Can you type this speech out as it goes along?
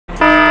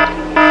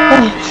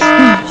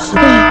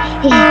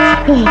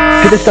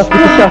Get the stuff, get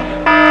the stuff.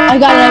 I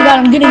got it,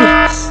 I'm getting it.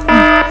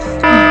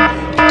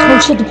 Oh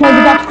shit, the plane's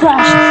about to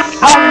crash.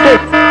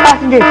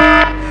 Passenger!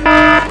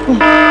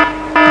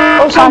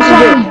 Oh,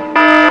 something.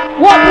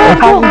 What?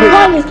 What's going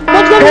on?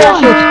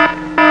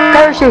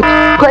 Parachute!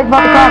 Plane's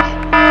about to crash.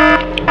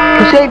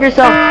 So save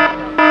yourself.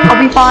 I'll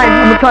be fine.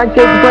 I'm gonna try and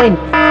save the plane.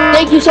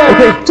 Thank you, sir.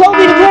 Okay. Told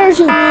me to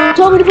parachute.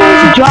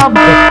 Jump!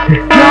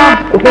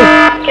 Okay,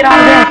 get out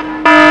of there.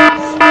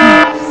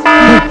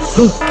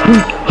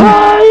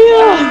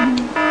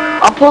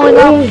 I'm pulling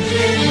up.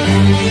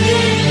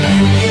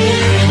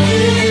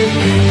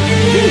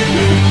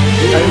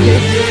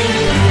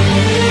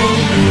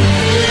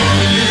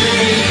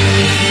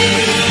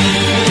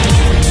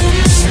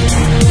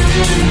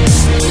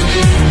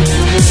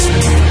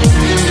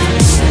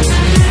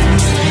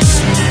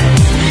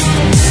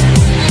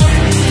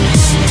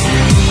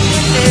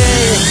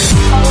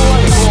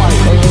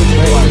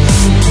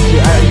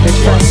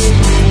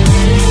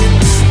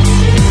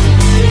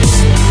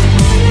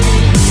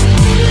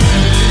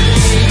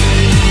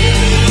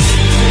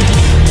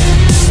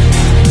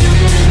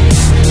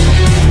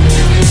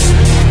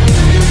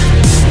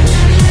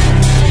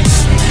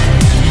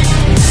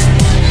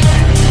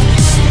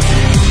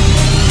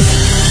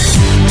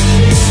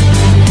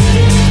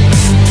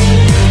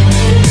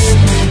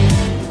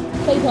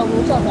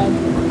 What's up, man?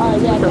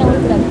 Yeah, I can't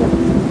wait for that trip.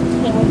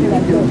 Can't wait for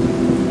that trip.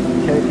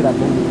 Can't wait for that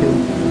movie too.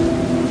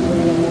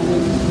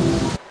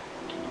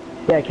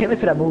 Yeah, I can't wait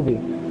for that movie.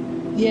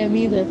 Yeah,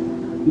 me either.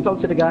 You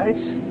talked to the guys?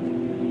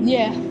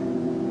 Yeah.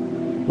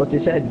 What they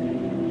said?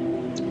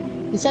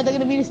 They said they're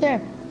gonna meet us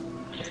there.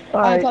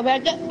 Alright.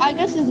 I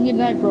guess it's a good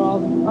night, bro.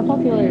 I'll talk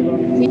to you later, bro.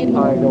 See you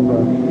tomorrow. Alright, go,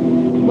 bro.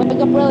 Wake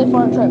up early for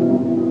our trip.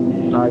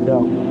 Alright,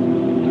 go.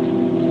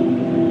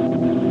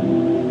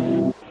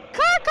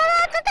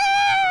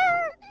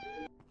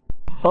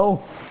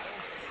 Oh,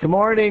 good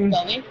morning.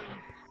 Toby?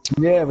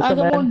 Yeah, what's up,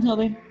 good man? morning,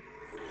 Toby.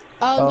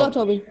 Go,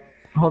 Toby.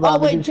 Hold on. Oh,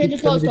 wait, change your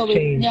clothes, Toby.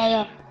 Change.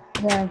 Yeah.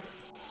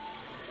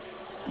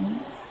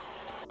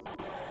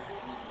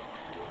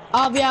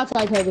 I'll be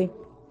outside, Toby.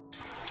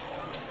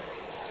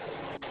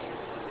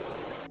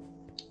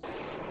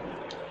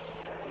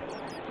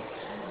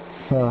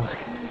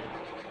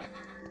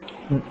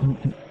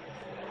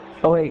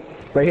 Oh, wait,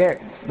 right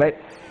here, right.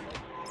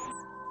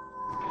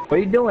 What are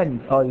you doing?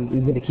 Oh,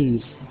 you get the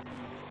keys.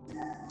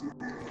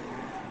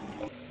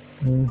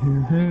 I'm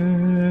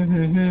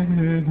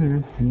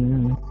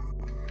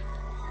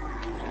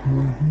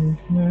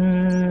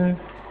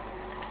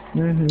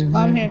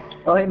here.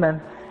 Oh, hey, man.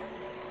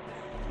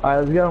 Alright,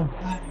 let's go.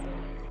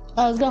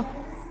 Let's go.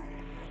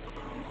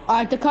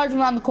 Alright, the car's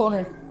around the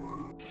corner.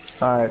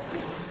 Alright.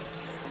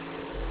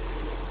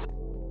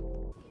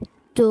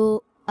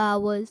 2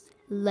 hours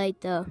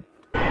later.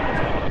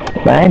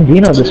 Man,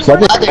 Dino, this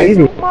weather's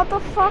crazy.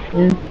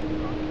 Motherfucker.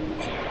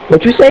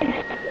 What you say?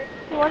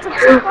 You want some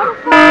soup,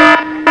 motherfucker?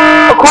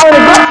 A car in the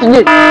bus!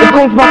 The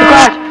plane's about to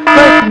crash!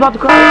 Plane's about to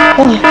crash!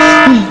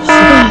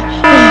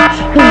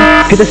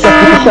 Get the stuff,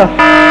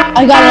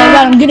 I got it,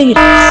 I'm getting it.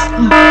 Oh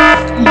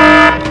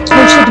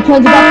shit, the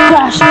plane's about to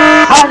crash.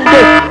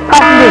 Passenger!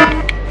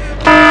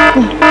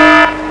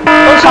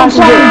 Oh,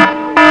 something.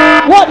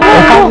 What?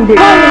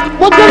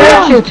 What's going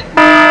on? Parachute!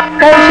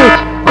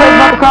 Plane's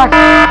about to crash!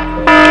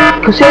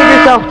 Go save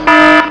yourself!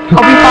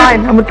 I'll be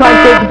fine. I'm gonna try and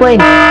save the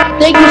plane.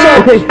 Thank you,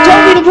 sir. Okay. Tell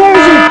me to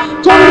parachute.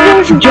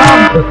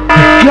 Jump!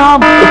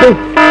 Okay,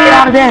 get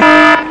out of there.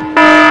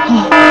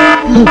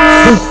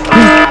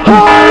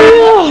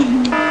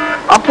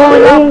 I'm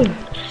pulling up.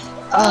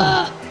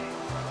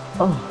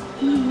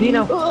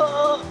 Dino,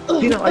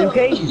 are you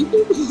okay?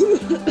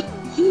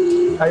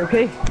 Are you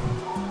okay?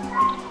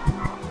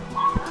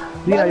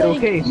 Dino, are you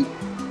okay?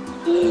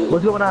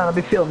 What's going on? Let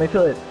me feel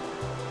it.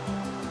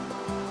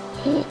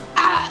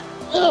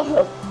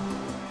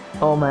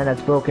 Oh man,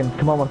 that's broken.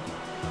 Come on.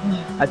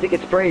 I think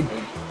it's sprayed.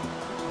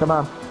 Come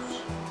on.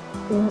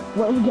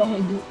 Where are we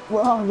going?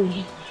 Where are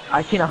we?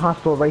 I seen a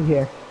hospital right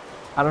here.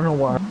 I don't know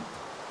where.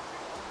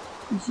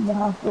 You see the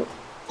hospital?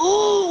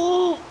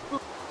 Oh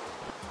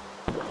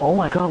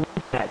my god, look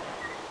at that.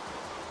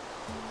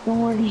 Don't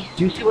worry.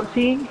 Do you see what I'm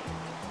seeing?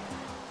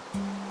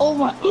 Oh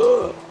my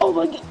god.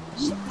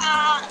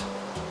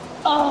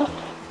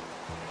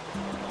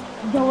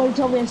 Don't worry,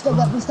 Toby, I still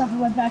got the stuff in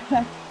my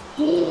backpack.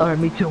 Alright,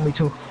 me too.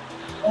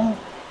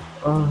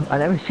 I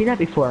never seen that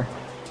before.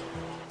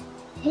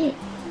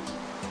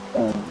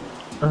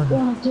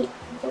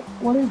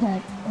 What is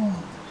that?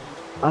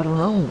 I don't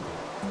know.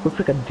 Looks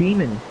like a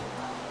demon.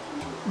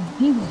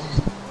 Demon?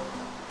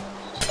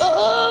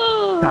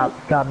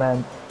 Stop,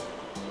 man.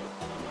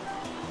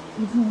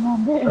 What's going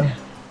on there?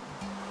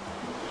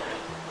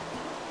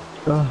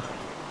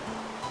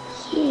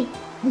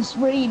 This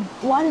rain.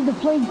 Why did the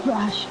plane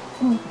crash?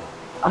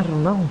 I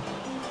don't know.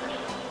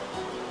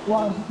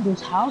 Wow,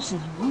 there's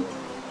houses, huh?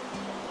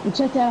 We'll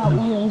check that out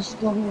later. Let's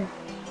go here.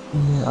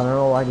 Yeah, I don't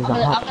know why there's a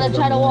I'm gonna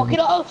try to walk it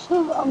off.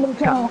 I'm gonna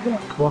try to walk it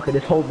off. Walk it,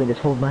 just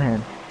hold my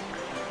hand.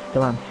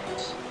 Come on.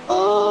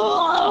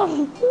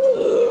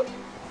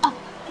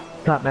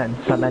 Stop, man,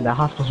 the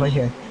hospital's right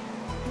here.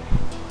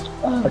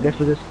 I guess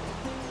we'll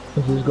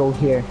just go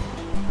here.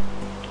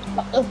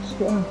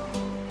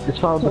 Just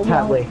follow the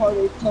pathway.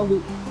 Just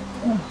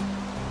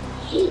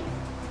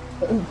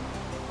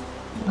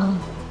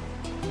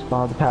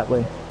follow the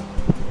pathway.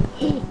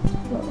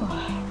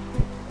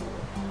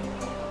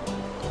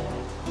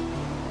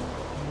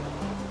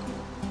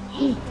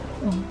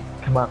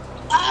 Come on.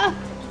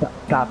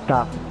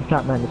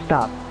 Stop, man.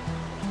 Stop.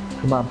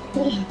 Come on.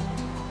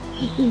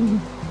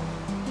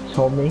 Just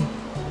hold me.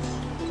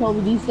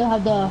 Toby, do you still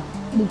have the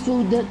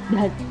food that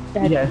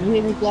Yeah.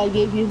 weird guy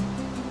gave you?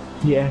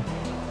 Yeah.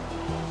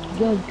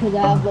 Good, cause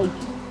I have like,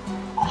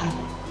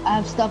 I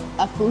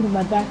have food in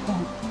my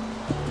backpack.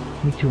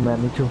 Me too,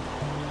 man. Me too.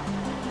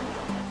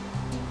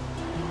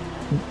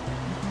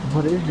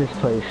 What is this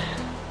place?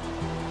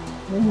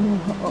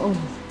 Oh,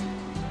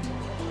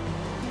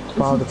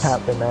 Follow the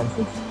pathway, man.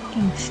 it's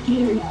fucking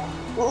scary.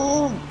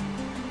 Oh.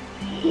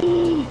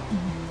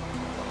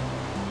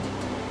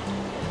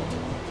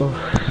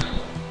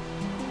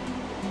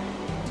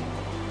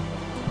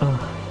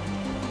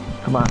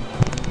 Come on.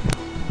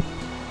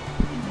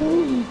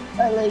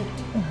 I like.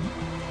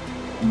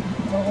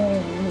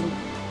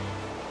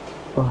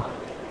 Oh.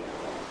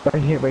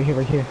 Right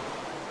here.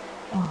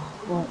 Oh,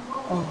 what?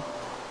 Oh.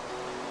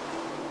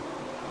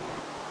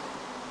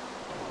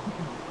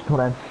 Hold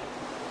on.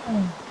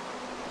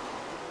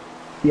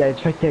 Yeah,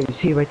 it's right there. You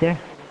see it right there?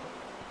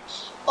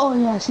 Oh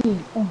yeah, I see it.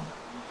 Oh.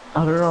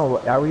 I don't know.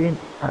 Are we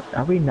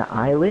in the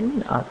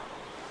island? I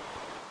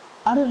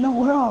don't know,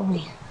 where are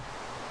we?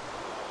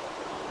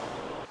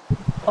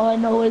 All I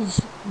know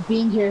is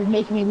being here is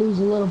making me lose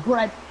a little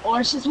breath. Oh,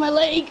 it's just my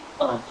leg.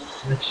 Oh.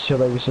 Let's show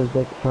like it's just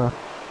like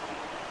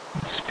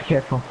just be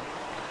careful.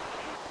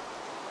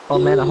 Oh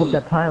man, I hope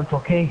that pilot's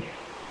okay.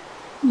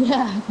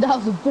 Yeah, that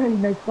was a very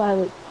nice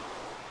pilot.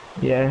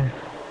 Yeah,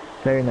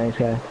 very nice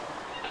guy.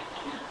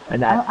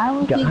 And that I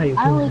would guy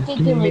think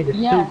who they made would, the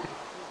yeah. suit,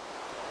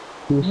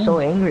 he was so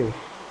angry.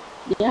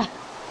 Yeah,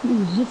 he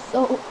was just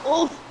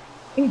so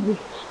angry.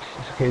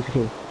 It's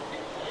okay.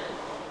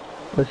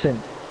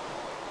 Listen,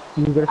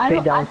 you gotta stay I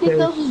think downstairs.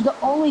 those was the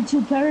only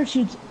two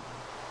parachutes.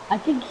 I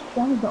think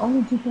that was the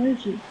only two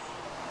parachutes.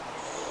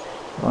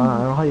 I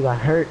don't know how you got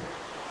hurt.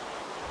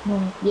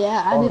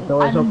 Yeah, I didn't.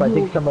 Doors open. I do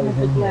think somebody's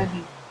in here.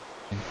 landing.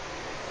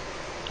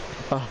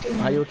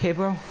 Are you okay,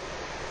 bro?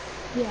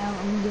 Yeah,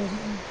 I'm good.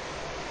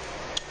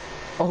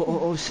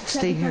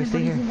 Stay here.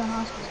 In the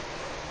hospital.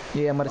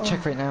 Yeah, I'm gonna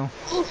check right now.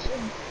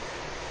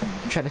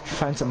 Try to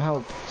find some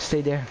help.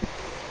 Stay there.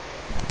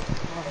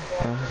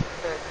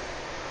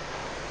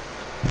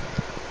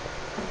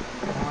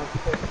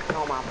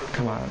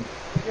 Come on.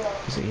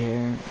 Is it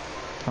here?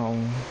 Oh.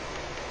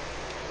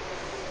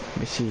 Let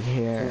me see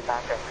here.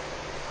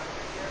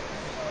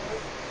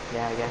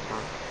 Yeah, I guess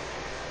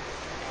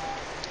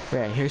so.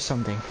 Wait, here's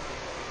something.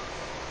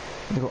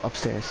 Let me go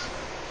upstairs.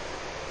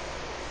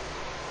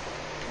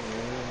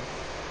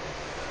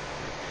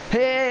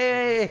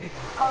 Hey!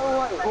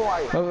 Oh, who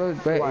are you? Oh,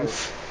 wait. Who are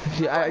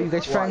you? Are you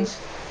guys friends?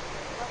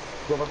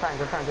 We're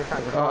friends.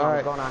 Alright.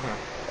 What's going on here?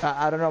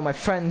 I don't know, my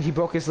friend, he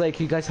broke his leg.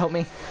 Can you guys help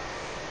me?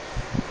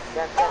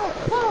 Yes.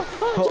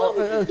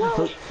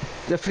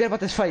 Forget about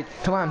this fight.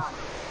 Come on.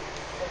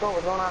 What's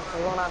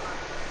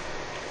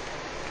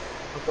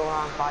going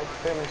on? Fight,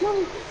 screaming.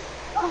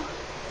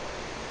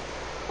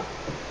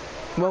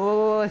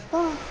 Whoa.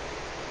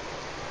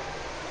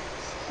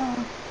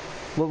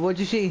 What'd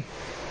you see?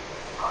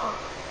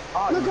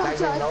 Oh, Look you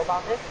guys outside. didn't know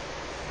about this?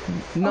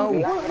 No.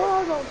 You What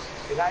are those?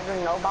 guys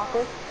didn't know about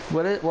this?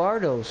 What are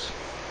those?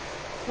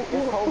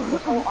 This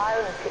whole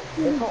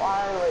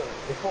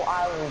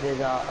island is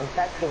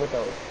infested with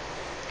those.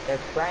 They're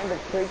random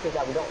creatures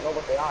that we don't know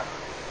what they are.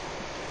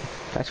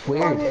 That's Are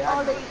weird. they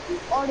Are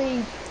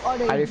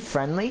they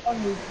friendly? Are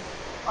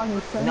they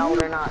friendly? No,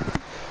 they're not.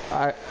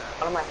 Are,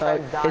 One of my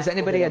friends died. is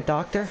anybody a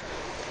doctor?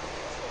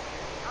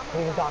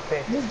 He's a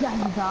doctor. This guy's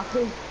a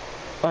doctor.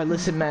 Alright,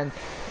 listen, man.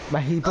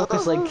 He broke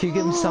his leg. Can you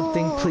give him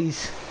something,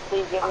 please?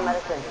 Please give him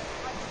medicine.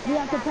 We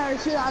have to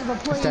parachute out of a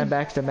plane. Stand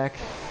back. We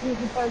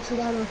have to parachute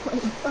out of a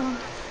plane.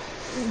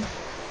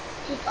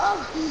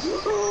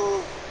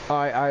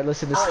 Alright,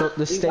 listen.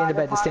 Just stay in the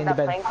bed.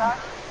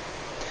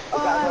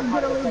 I'm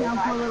gonna lay down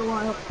for a little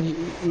while.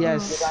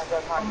 Yes.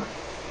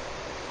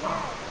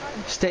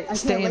 Stay in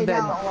lay bed.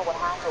 I don't know what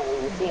happened.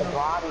 We've seen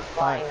bodies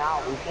flying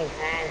out. We've seen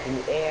hands in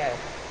the air.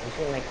 We've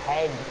seen like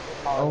heads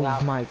falling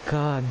out. Oh my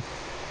god.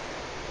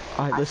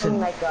 Alright,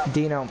 listen.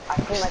 Dino,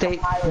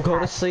 go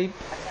to sleep.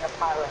 I seen a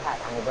pilot hat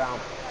on the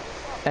ground.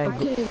 And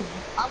Okay,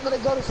 I'm gonna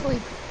go to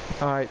sleep.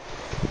 alright.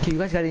 Okay, you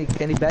guys got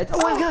any beds?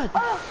 Oh my god!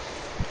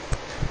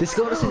 Let's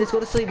go to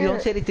sleep. You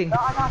don't say anything. No,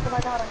 I got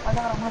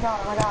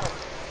him.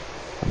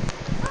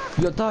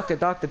 Yo,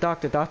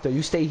 doctor,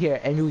 you stay here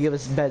and you give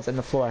us beds on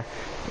the floor.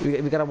 We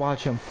gotta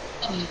watch him.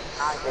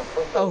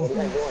 Oh.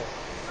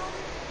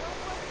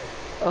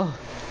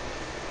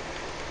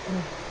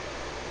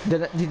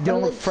 They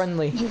don't look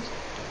friendly.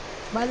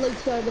 My leg's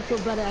starting to feel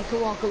better. I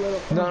can walk a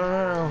little.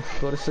 No.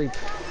 Go to sleep.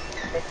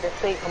 Just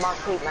sleep. Come on,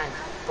 sleep, man.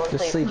 Go to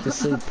Just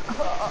sleep.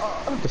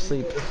 To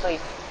sleep. Sleep.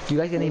 Do you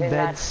guys get any Even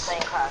that beds?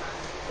 plane crash.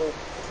 Sleep.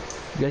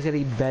 You guys get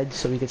any beds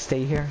so we could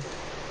stay here?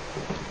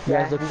 You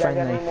Yeah, guys look you guys have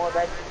friendly. any more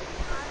beds?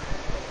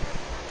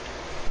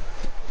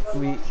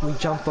 We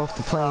jumped off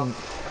the plane.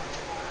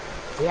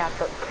 We have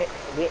to pick.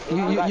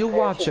 You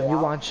watch him. You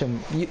watch him.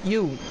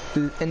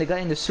 And the guy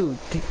in the suit.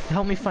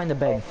 Help me find the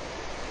bed.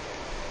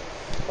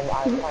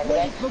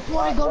 Wait,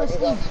 before I go to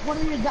sleep, what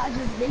are your guys'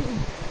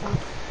 names?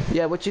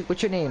 Yeah. What's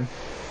your name?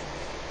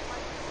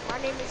 My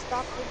name is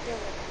Dr. Dylan.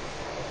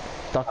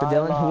 Dr.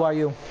 Dylan. Who are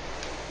you?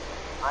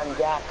 I'm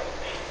Jack.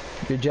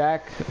 You're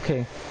Jack.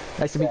 Okay.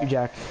 Nice to meet you,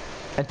 Jack.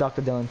 And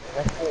Dr. Dylan.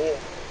 Nice to meet you.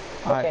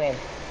 What's Alright. your name?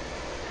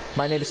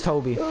 My name is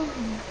Toby.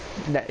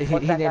 His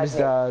What's that name is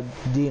guy's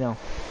Dino.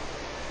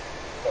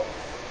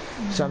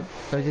 So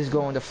I just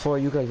go on the floor.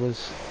 You guys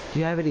was. Do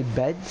you have any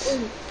beds?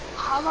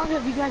 How long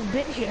have you guys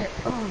been here?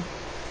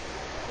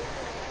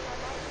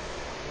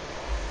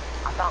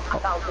 I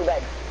found 2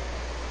 beds.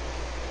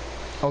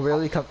 Oh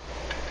really? Come.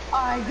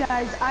 Alright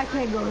guys, I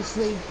can't go to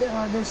sleep.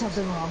 There's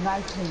something wrong.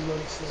 I can't go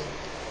to sleep.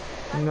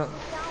 No.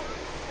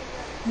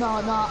 No,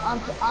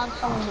 I'm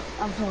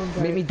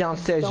totally Meet me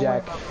downstairs,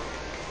 Jack. No.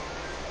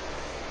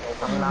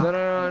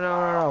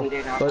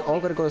 We're all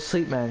gotta go to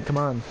sleep, man. Come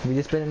on. We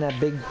just been in that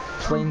big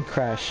plane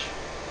crash.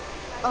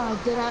 I'd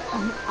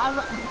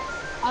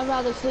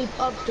rather sleep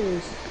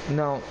upstairs.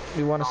 No,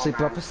 you want to sleep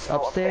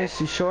upstairs?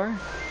 You sure?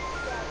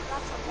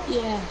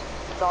 Yeah.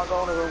 Let's all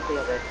go in a room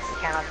together. We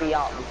cannot be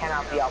out. We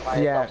cannot be out by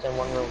ourselves in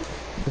one room.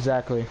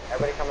 Exactly.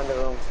 Everybody come in the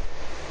room.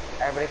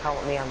 Everybody come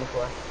with me on the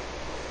floor.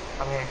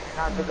 Come here.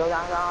 Not to go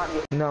down.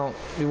 No,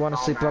 you want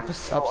to sleep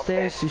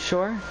upstairs? You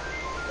sure?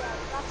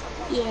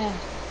 Yeah.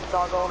 Let's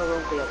all go in a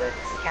room together.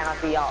 We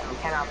cannot be out. We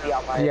cannot be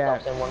out by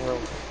ourselves in one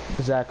room.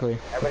 Exactly.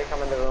 Everybody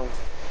come in the room.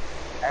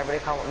 Everybody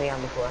come with me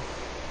on the floor.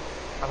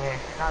 Come here.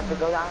 Not to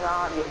go down.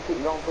 You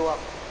keep going. Go up.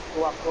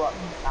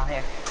 Down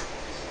here.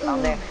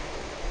 Down there.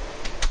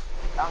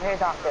 Down here,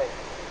 Doctor.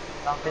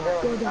 Dr.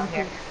 Dylan. Go, Down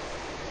here.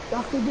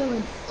 Dr.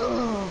 Dylan.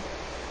 Ugh.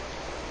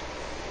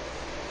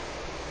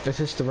 Is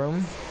this the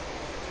room?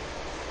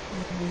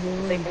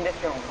 Sleep in this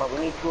room, but we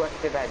need 2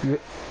 extra beds.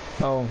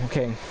 Oh,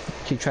 okay.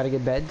 Can you try to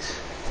get beds?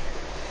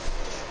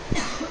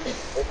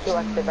 There's 2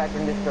 extra beds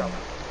in this room.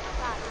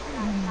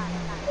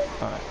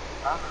 Alright.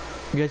 Huh?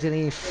 You guys get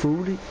any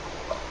food?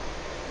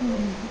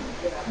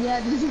 Yeah,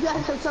 did you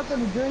guys have something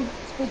to drink?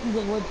 Speaking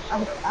of which,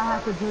 I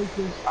have to drink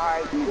this.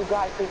 Alright, you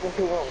guys sleep in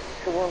 2 rooms.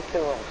 2 rooms,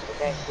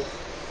 okay?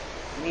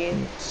 Me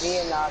and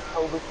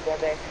Toby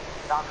together,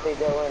 Dr.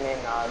 Dylan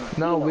and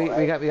No, Dino,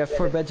 we got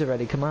 4 beds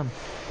already. Come on.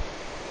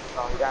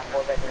 Oh, you got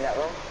 4 beds in that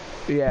room?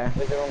 Yeah.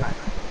 Where's the room at?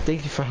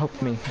 Thank you for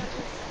helping me.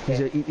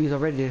 He's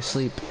already to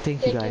sleep.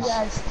 Thank you guys.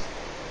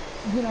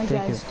 Good night,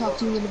 Thank guys. you. Talk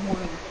to you in the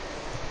morning.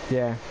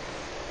 Yeah.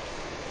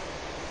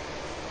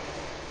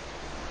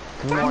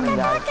 Good morning,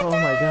 guys. Oh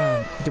my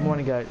god. Good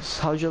morning, guys.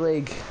 How's your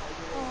leg?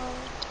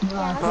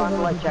 Come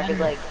on, like, check his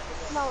leg.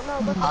 No,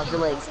 look How's at your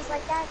the leg? bruises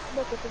like that.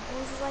 Look at the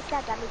bruises like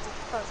that. That means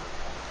it's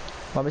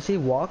perfect. Let me see.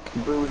 Walk.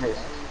 Bruises.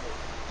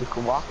 You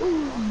can walk?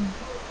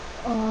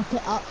 Okay,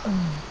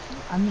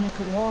 I mean, I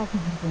could walk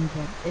and things,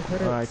 but it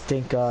hurts. Alright,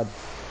 thank God.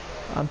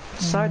 I'm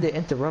sorry to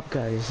interrupt,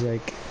 guys.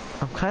 Like,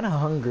 I'm kind of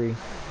hungry.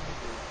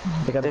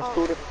 Like, There's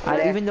food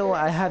there. even though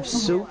I have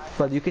soup,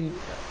 but you can.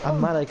 I'm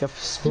not like a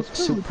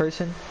soup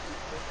person.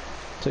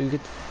 So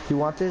you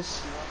want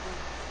this?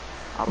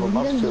 I He love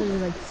doesn't soup. really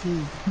like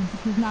soup.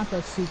 He's not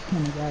the soup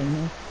kind of guy, you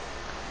know?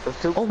 The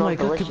soup Oh my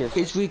God! delicious.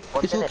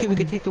 It's okay. We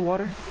can take the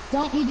water.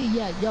 Don't eat it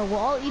yet. Yo, we'll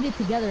all eat it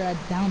together at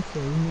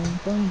downstairs, you know?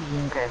 Don't eat it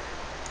yet. Okay.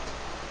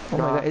 Oh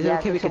my God! Is it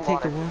okay? We take can some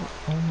take the water.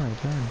 Oh my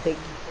God!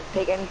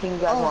 Take anything you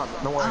guys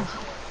want. No worries.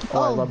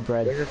 Oh, I love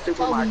bread. There's a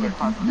supermarket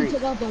across the You street.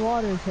 took out the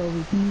water,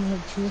 Toby. Can you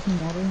like chew some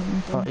water or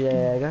anything? Oh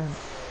yeah, I got it.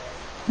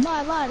 No,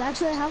 I lied.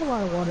 Actually, I have a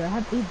lot of water. I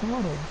have 8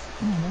 bottles.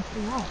 Man, that's a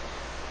lot.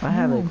 I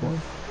have Come like on, bro.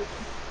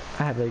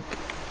 I have like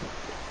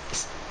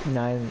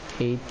 9,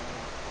 8.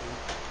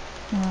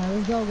 Alright,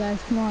 let's go, guys.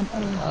 Come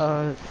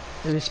on.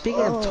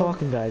 Speaking of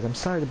talking, guys, I'm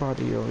sorry to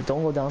bother you.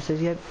 Don't go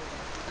downstairs yet.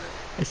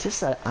 Is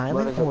this an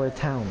island or a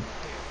town?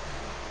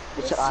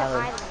 It's an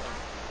island.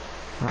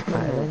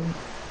 Island.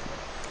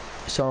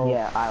 So,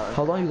 Yeah, island.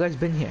 how long you guys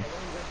been here?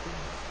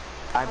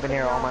 I've been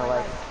here all my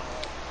life.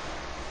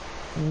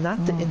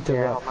 Not to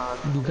interrupt.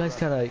 Yeah, You guys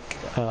got like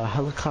a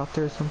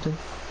helicopter or something?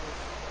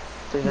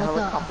 There's a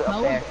helicopter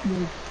up there.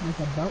 Like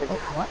a boat? Oh,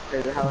 what?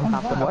 There's a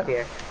helicopter What? up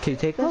here. Can you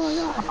take Oh my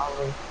us?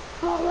 god!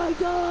 Oh my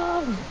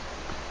god!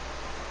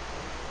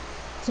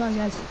 Sorry,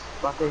 guys.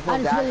 But there's no I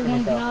just gas really in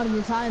want it to get though. out of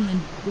this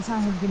island. This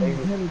island's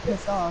getting really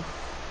pissed off.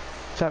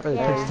 It's not really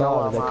Yeah. pissed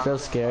off. Like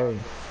feels scary.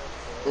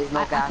 There's no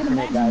I gas can in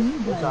it, guys. imagine you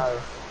I'm guys. sorry.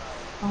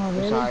 Oh,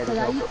 really? sorry, Because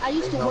there's no- I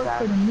used to there's no work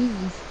gas. for the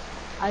news.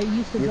 I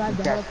used to You drive can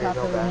the check, there's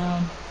no helicopter gas.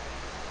 around.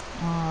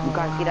 Oh, You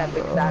guys see that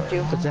big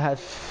statue? Does it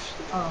have?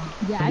 Oh,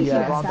 yeah, I Yeah. saw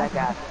Took all that. that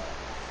gas.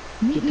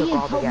 Me, He me took and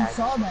all the Toby gas.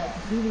 saw that.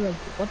 We were like,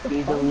 what the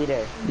He's the fuck?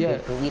 leader. Yeah.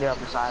 He's the leader of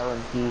this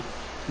island. He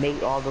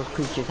made all those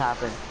creatures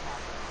happen.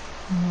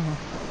 Oh,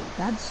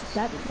 that's,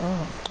 that,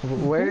 oh.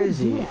 Where is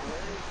he?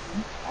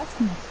 That's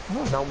messed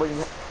up. Nobody,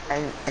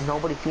 and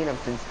nobody's seen him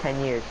since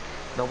 10 years.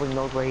 Nobody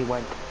knows where he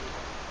went.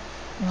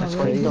 That's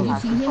really? crazy. Did you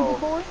has see him control.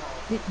 before?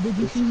 Did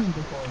you see him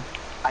before?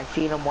 I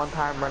seen him one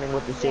time running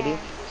with the city,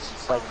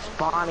 like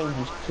spawning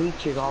these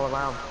creatures all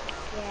around.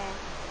 Yeah.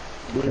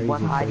 We Crazy,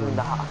 went hiding in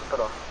the crazy.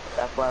 hospital.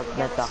 That's why I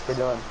met Dr.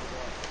 Dylan.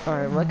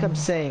 Alright, like I'm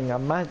saying,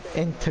 I'm not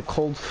into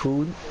cold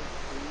food.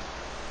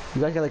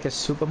 You guys got like a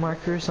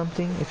supermarket or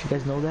something, if you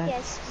guys know that?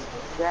 Yes.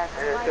 Yeah,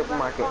 there's a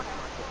supermarket.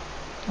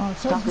 Oh,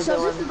 so Dr. this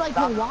Dylan, is like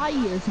Dr.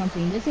 Hawaii or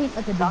something. This ain't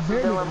like a Dr.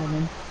 deserted Dylan.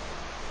 island.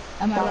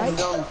 Am I Dr. right?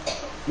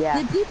 Dylan. Yeah,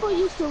 Did people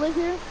used to live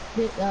here?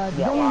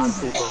 yeah, a lot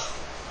of people.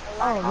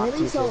 Oh, lot of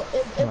really? So people.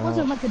 it Wow.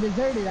 wasn't like a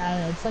deserted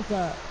island. It's like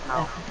a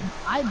No.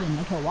 island,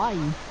 like Hawaii.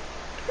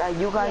 Yeah,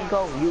 you guys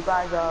go. You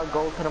guys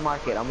go to the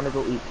market. I'm gonna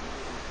go eat.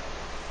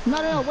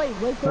 No, wait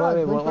for us.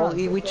 Wait, Wait for we'll us.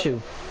 eat with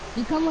you.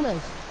 You come with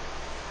us.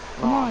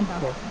 Come on,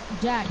 okay.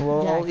 Jack.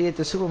 We'll all Jack. eat at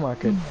the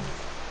supermarket.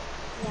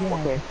 Yeah.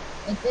 Okay.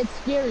 It's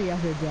scary out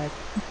here, Jack.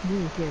 It's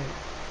really scary.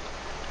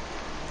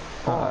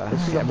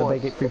 This is the I'm gonna horse.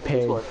 make it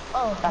prepared.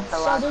 Oh, That's the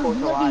so last there's horse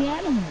living alive.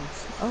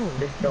 animals. Oh,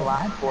 This is the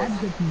last horse.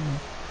 that's good to know.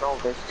 No,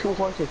 there's 2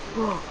 horses.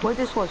 Where'd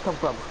this horse come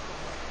from?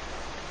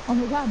 Oh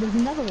my God, there's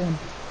another one.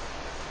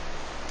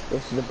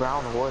 This is the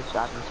brown horse.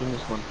 I haven't seen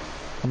this one.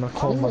 I'm gonna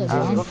call him This is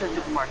Let's go Manzini. to the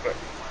supermarket.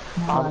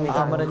 I'm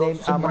gonna Go name.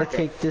 to the I'm gonna market.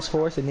 take this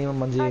horse and name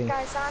him Alright Manzini.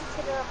 guys, on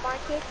to the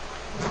market.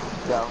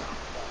 Go.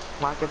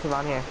 Market's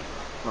around here.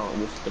 No,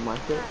 this is the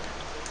market.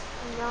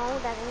 No,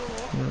 that ain't it.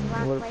 It's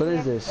around right What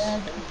is here. this?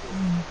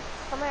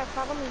 Come here,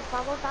 follow me.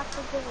 Follow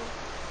Dr. Dylan.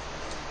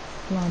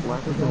 Come on,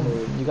 Market's Dr. in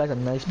Dylan. the... You guys are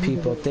nice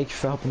people. Thank you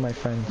for helping my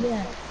friend.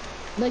 Yeah.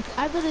 Like,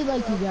 I really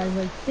like you guys.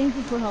 Like, thank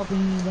you for helping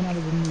me when I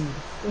was in need.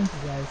 Thank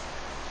you guys.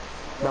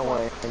 Don't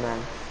worry,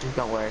 man. Just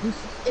don't worry. Just,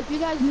 if you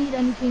guys need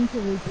anything to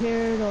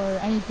repair it or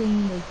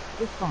anything, like,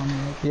 just call me.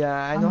 Like, Yeah,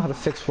 I know how to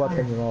fix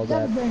weapons and all you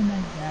guys that. are very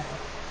nice guys.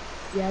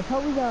 Yeah,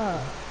 probably a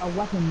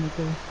weapon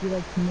maker. You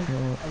like to make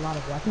a lot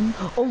of weapons.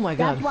 Oh my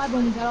That's God! why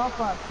when we got off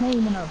our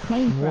plane and our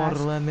plane crashed. Water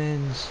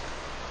lemons,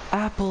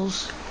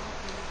 apples.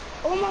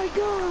 Oh my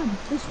God!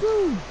 There's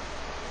food!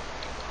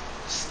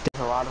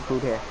 There's a lot of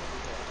food here.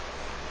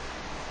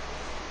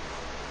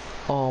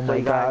 Oh So my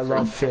you God! I guys,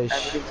 love fish.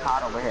 Everything's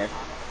hot over here.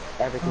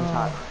 Everything's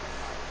hot.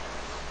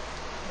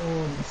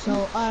 Oh,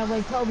 so,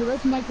 wait, Toby,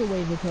 let's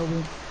microwave it,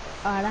 Toby.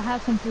 Alright, I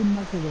have some food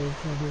microwave,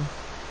 Toby.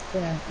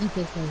 Yeah, eat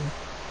this, Toby.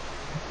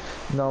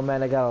 No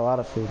man, I got a lot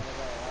of food.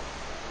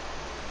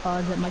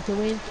 Is it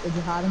microwave? Is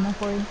it hot enough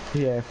for you?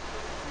 Yeah.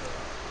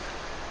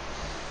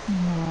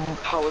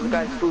 How was the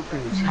guys' food for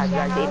you? Have you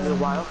guys eaten in a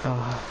while?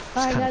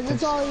 Alright guys,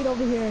 let's all eat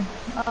over here.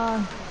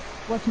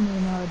 What's your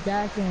name?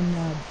 Jack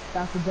and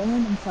Dr.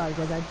 Dylan? I'm sorry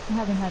guys, I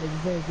haven't had a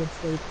very good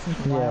sleep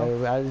since a while.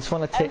 Yeah, I just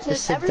want to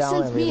just sit Ever down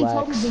since and me and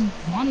Toby relax. been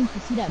wanting to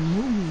see that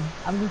movie,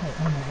 I was just like,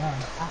 oh my God,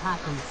 I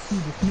have to see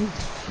this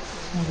movie.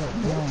 I was like,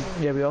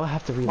 yeah. Yeah, we all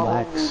have to What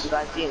movie relax. you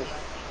guys seen?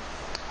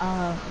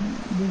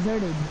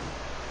 Deserted.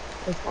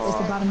 It's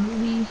about a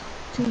movie,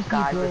 2 people.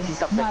 Guys, I see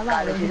something. No, I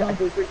lied. Guys, I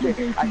see a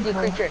creature. I see a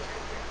creature.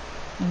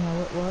 You know,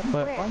 what?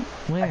 But I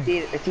where? see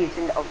it. I see it's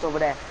in the, it's over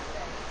there.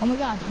 Oh my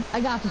God,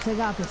 I got this.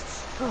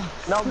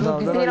 No, No,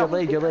 you're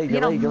late. Dino,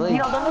 don't do it.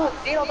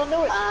 Dino, don't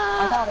do it.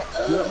 I got it.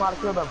 You don't know how to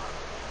kill them.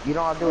 You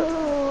know how to do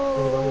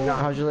it.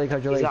 How'd you like?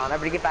 He's gone.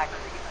 Everybody get back.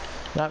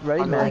 Not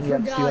ready, man. You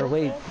gotta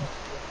wait. You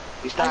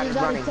I started just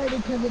got running.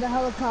 excited because of the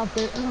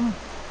helicopter.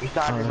 You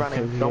started running.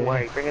 okay, Don't yeah.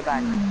 worry. Bring it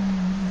back.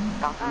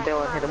 Dr.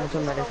 Dylan, hit him with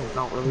some medicine.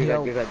 No, you're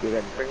Yo. good. You're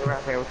good. Bring it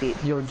around here with you.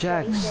 Yo,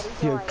 Jack,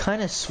 you're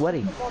kind of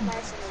sweaty.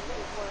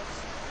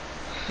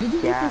 Did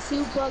you get Yeah. the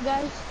soup,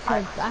 guys? I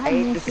had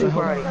ate no the soup. soup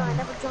already. No, I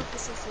never drunk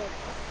this yet.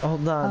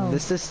 Hold on, Oh.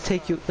 let's just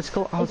take you. Let's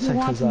go If you outside,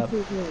 want cause some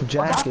soup,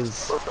 Jack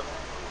is.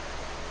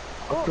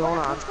 What's going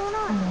on? What's going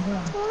on?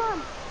 What's going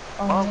on?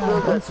 Oh, Oh, no, feel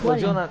I'm good. What's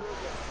sweating. going on?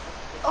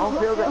 Oh,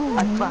 feel good.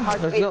 My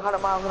heart's Let's beating go. 100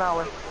 miles an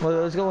hour. Well,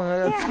 let's go.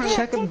 Here,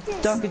 Check him, take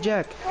this. Dr.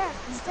 Jack. Here,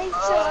 stay still.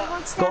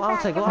 Everyone stand Go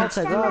outside. back. Go Everyone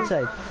outside. stand Go back.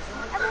 outside.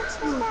 Everyone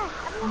stand back.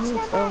 Everyone stand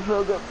I don't back.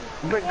 feel good.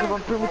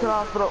 Bring me to the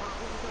hospital.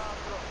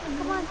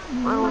 Come on.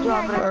 I don't want Here,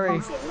 to here, Hurry.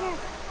 here.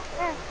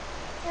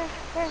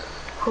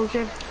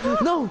 Coaching.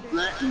 No.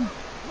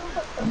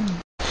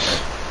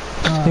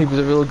 He was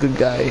a real good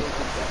guy.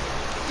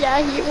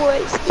 Yeah, he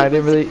was. I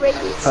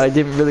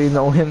didn't really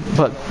know him,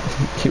 but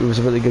he was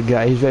a really good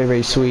guy. He's very,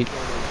 very sweet.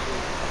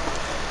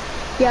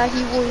 Yeah,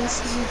 he was.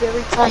 He's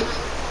very tight.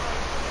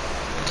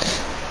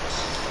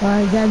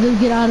 Alright, guys, let's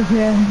get out of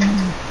here.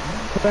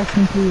 Rest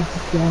in peace.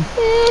 Yeah.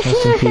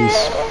 Rest in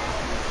peace.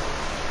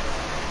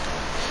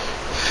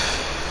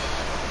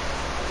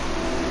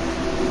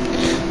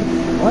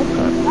 What?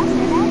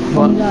 Oh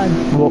What? my God.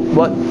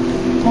 What?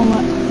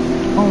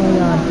 Oh my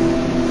God.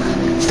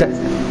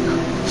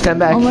 Stand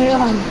back. Oh my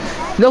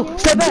God. No,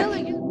 stand back.